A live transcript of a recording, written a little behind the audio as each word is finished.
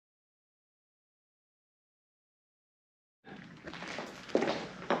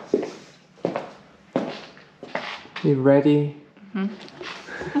You ready?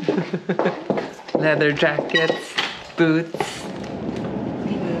 Leather jackets, boots.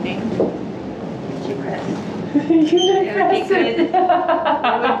 Be moving. You press. You didn't It would be good. It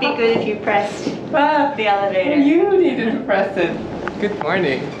would be good if you pressed the elevator. You needed to press it. Good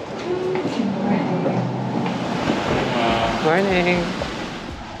morning. Morning.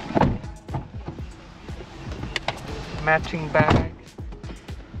 Matching bag.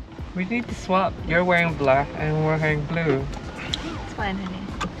 We need to swap. You're wearing black and we're wearing blue. It's fine, honey.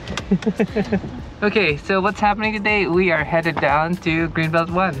 Okay, so what's happening today? We are headed down to Greenbelt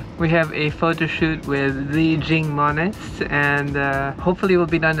 1. We have a photo shoot with the Jing Monis and hopefully we'll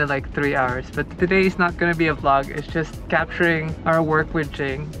be done in like 3 hours. But today is not going to be a vlog. It's just capturing our work with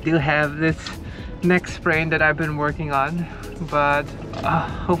Jing. Still have this neck sprain that I've been working on, but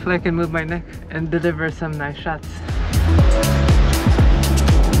hopefully I can move my neck and deliver some nice shots.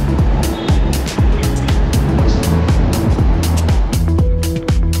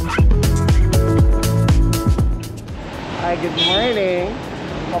 Hi, good morning.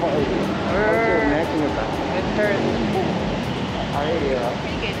 How are you? How's your neck in your back? It hurts. How are you?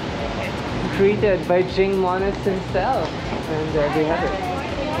 Pretty good. Greeted by Jing Monis himself. And there we have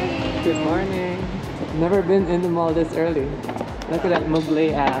it. Good morning. Never been in the mall this early. Look at that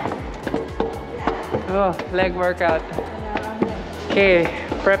Mugli app. Oh, leg workout. Okay,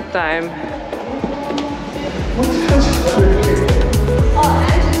 prep time.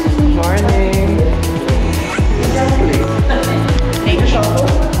 Morning.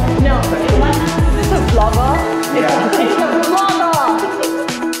 No, this is a vlogger. Yeah. It's a vlogger.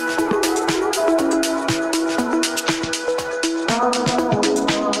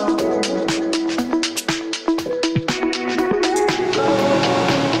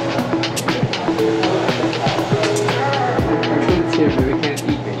 Food's here, but we can't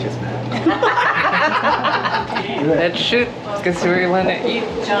eat bitches now. Let's shoot, because we want to eat.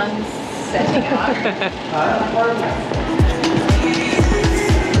 John's setting up.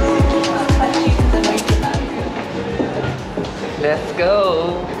 Let's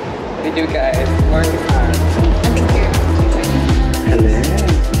go! What do you do, guys? Working hard. I think you're Hello.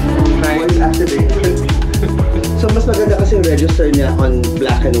 Voice activation. So mas maganda kasi yung register niya on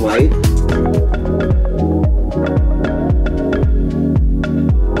black and white.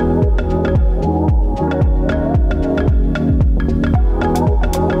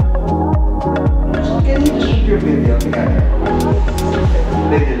 Can you shoot your video together?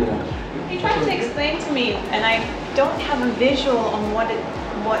 He tried to explain to me, and I don't have a visual on what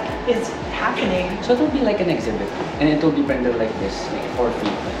is happening. So it'll be like an exhibit, and it will be printed like this, like 4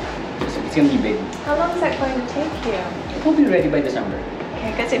 feet. So it's gonna be big. How long is that going to take you? It will be ready by December.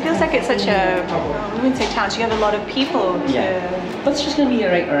 Okay, because it feels like it's such a, I wouldn't say challenge. You have a lot of people to. Yeah. But it's just gonna be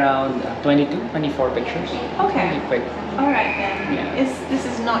right around 22, 24 pictures. Okay. Really quick. All right then. Yeah. This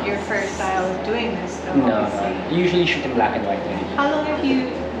is not your first style of doing this, though. No, obviously. no. Usually shoot in black and white. How long have you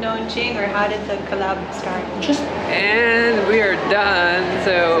known Jing, or how did the collab start? Just And we are done.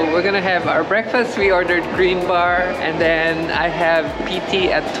 So we're gonna have our breakfast. We ordered green bar, and then I have PT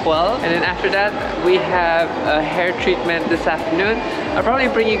at 12. And then after that, we have a hair treatment this afternoon. I'll probably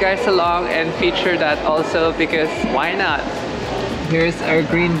bring you guys along and feature that also, because why not? Here's our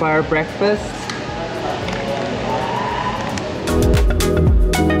green bar breakfast.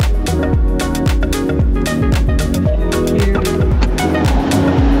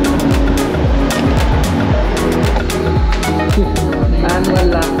 Manual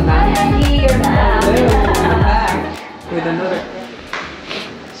lang na. Angie, you're back. With another.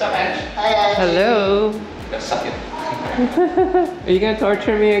 What's up, Ange? Hello. Gonna suck it. Are you gonna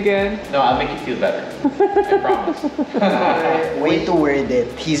torture me again? No, I'll make you feel better. I promise. Way to word it.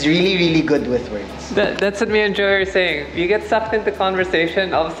 He's really, really good with words. That's what me and Joey are saying. You get sucked into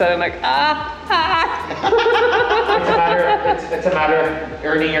conversation, all of a sudden like, It's a matter of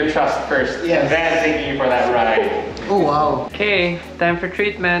earning your trust first, Yes. then taking you for that ride. Oh wow. Okay, time for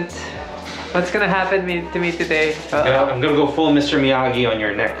treatment. What's gonna happen to me today? I'm gonna go full Mr. Miyagi on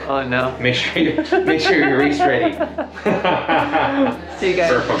your neck. Oh no. Make sure you're race ready. See you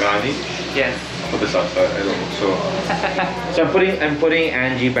guys. For Pagani. Yes. Put this up. So I'm putting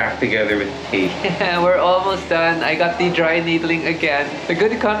Angie back together with tape. We're almost done. I got the dry needling again. A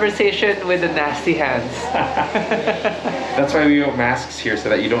good conversation with the nasty hands. That's why we have masks here, so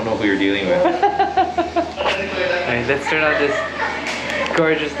that you don't know who you're dealing with. Alright, let's turn on this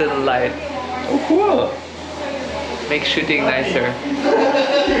gorgeous little light. Oh, cool. Make shooting nicer.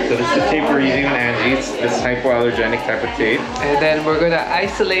 So this is the tape we're using on Angie. It's this hypoallergenic type of tape. And then we're gonna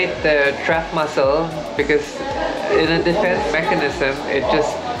isolate the trap muscle, because in a defense mechanism, it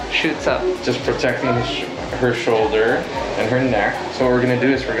just shoots up. Just protecting her shoulder and her neck. So what we're gonna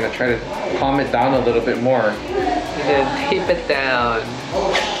do is we're gonna try to calm it down a little bit more. And then tape it down.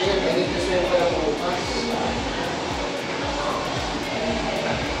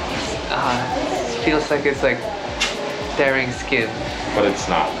 Feels like it's like tearing skin. But it's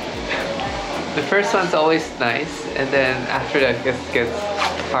not. The first one's always nice, and then after that it gets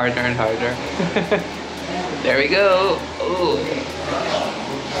harder and harder. There we go. Ooh.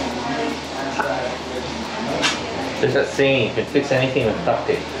 There's that saying, you can fix anything with duct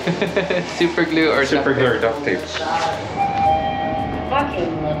tape. Super glue or Super duct glue tape. or duct tape.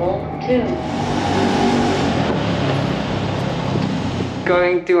 Parking level 2.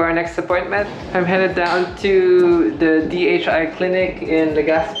 Going to our next appointment. I'm headed down to the DHI clinic in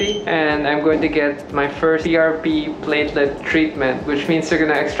Legazpi, and I'm going to get my first PRP platelet treatment, which means they're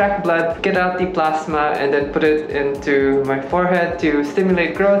going to extract blood, get out the plasma, and then put it into my forehead to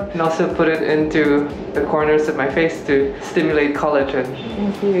stimulate growth, and also put it into the corners of my face to stimulate collagen.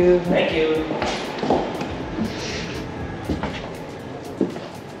 Thank you. Thank you.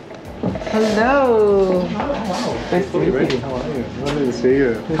 Hello. Nice to meet you. How are you? Lovely to see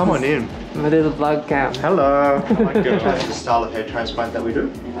you. Come on in. My little vlog cam. Hello. Oh my God. That's the style of hair transplant that we do.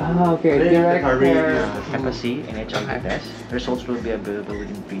 Oh, okay. Direct hair. FSC and HIV test. Results will be available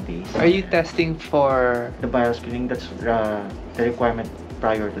within 3 days. Are you testing for... The viral screening, that's the requirement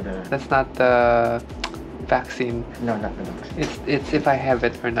prior to the... That's not the vaccine. No, not the vaccine. It's if I have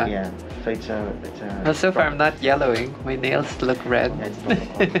it or not. Yeah. So it's a... Well, so far I'm not yellowing. My nails look red. Yeah, it's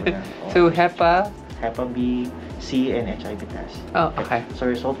not So HEPA. HEPA B, C, and HIV test. Oh, okay. So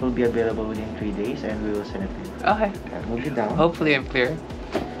results will be available within 3 days and we will send it to you. Okay. Move it down. Hopefully I'm clear.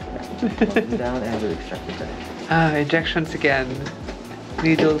 Move it down and we'll extract it out. Injections again.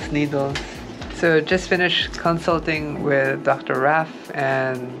 Needles. So just finished consulting with Dr. Raf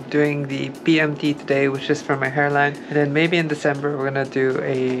and doing the PMT today, which is for my hairline. And then maybe in December we're gonna do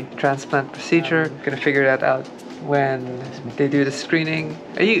a transplant procedure. Gonna figure that out when they do the screening.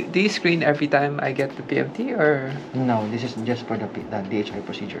 Do you screen every time I get the PMT or? No, this is just for the DHI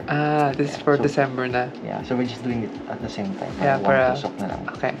procedure. This is for So- December na. Yeah, so we're just doing it at the same time. Yeah, One para... tusok na lang.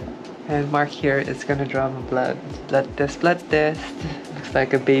 Okay. And Mark here is gonna draw my blood. Blood test. Looks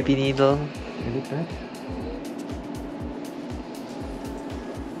like a baby needle.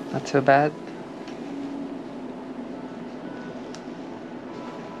 Not so bad.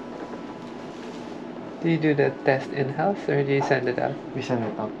 Do you do the test in-house or do you send it out? We send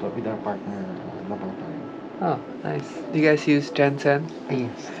it out with our partner laboratory. Oh, nice. Do you guys use Jensen?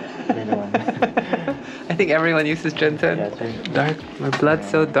 Yes, they're the one. I think everyone uses Jensen. Yeah, so Dark. My blood's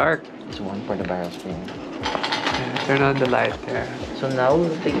so dark. it's one for the viral screening. Yeah, turn on the light there. So now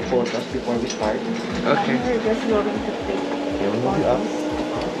we'll take photos before we start. Okay. We're just going to take Okay, we'll move you up.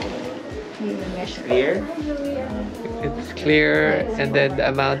 measure. Clear? It's clear and then the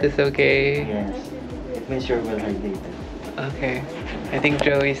amount is okay. Yes. It means you're well hydrated. Okay. I think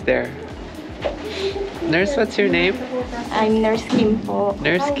Joey's there. Nurse, what's your name? I'm Nurse Kim po.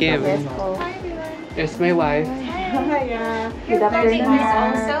 Nurse Kim. Yes po. There's my wife. Good afternoon.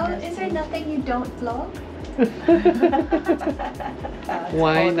 Is there nothing you don't vlog?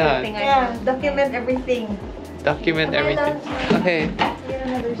 Why not? Yeah, document everything. Document everything. Okay.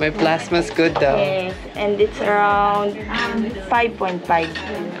 My plasma's good though. Yes, and it's around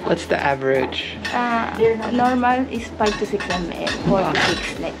 5.5. What's the average? Normal is 5 to 6 ml. 4 to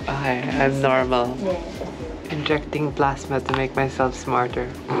 6 like. Okay, I'm normal. Yes. Injecting plasma to make myself smarter.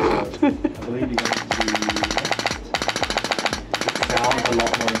 I believe you guys see it sounds a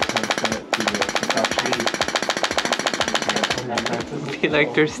lot more intense than it's actually. I feel like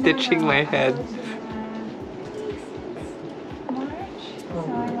they're stitching my head.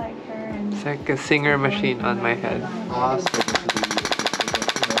 It's like a singer machine on my head.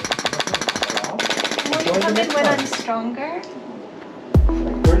 Will you come in when I'm stronger?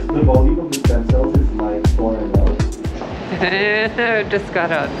 First, the volume of the stem cells is like 4 ml. Just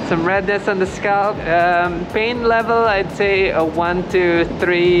got out. Some redness on the scalp. Pain level, I'd say a 1 to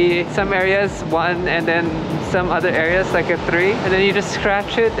 3. Some areas 1, and then some other areas like a 3. And then you just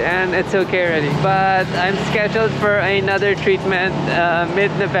scratch it and it's okay already. But I'm scheduled for another treatment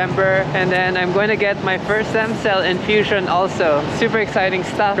mid-November, and then I'm going to get my first stem cell infusion also. Super exciting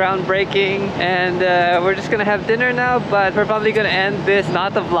stuff, groundbreaking, and we're just gonna have dinner now, but we're probably gonna end this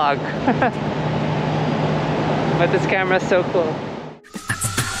not a vlog. But this camera is so cool.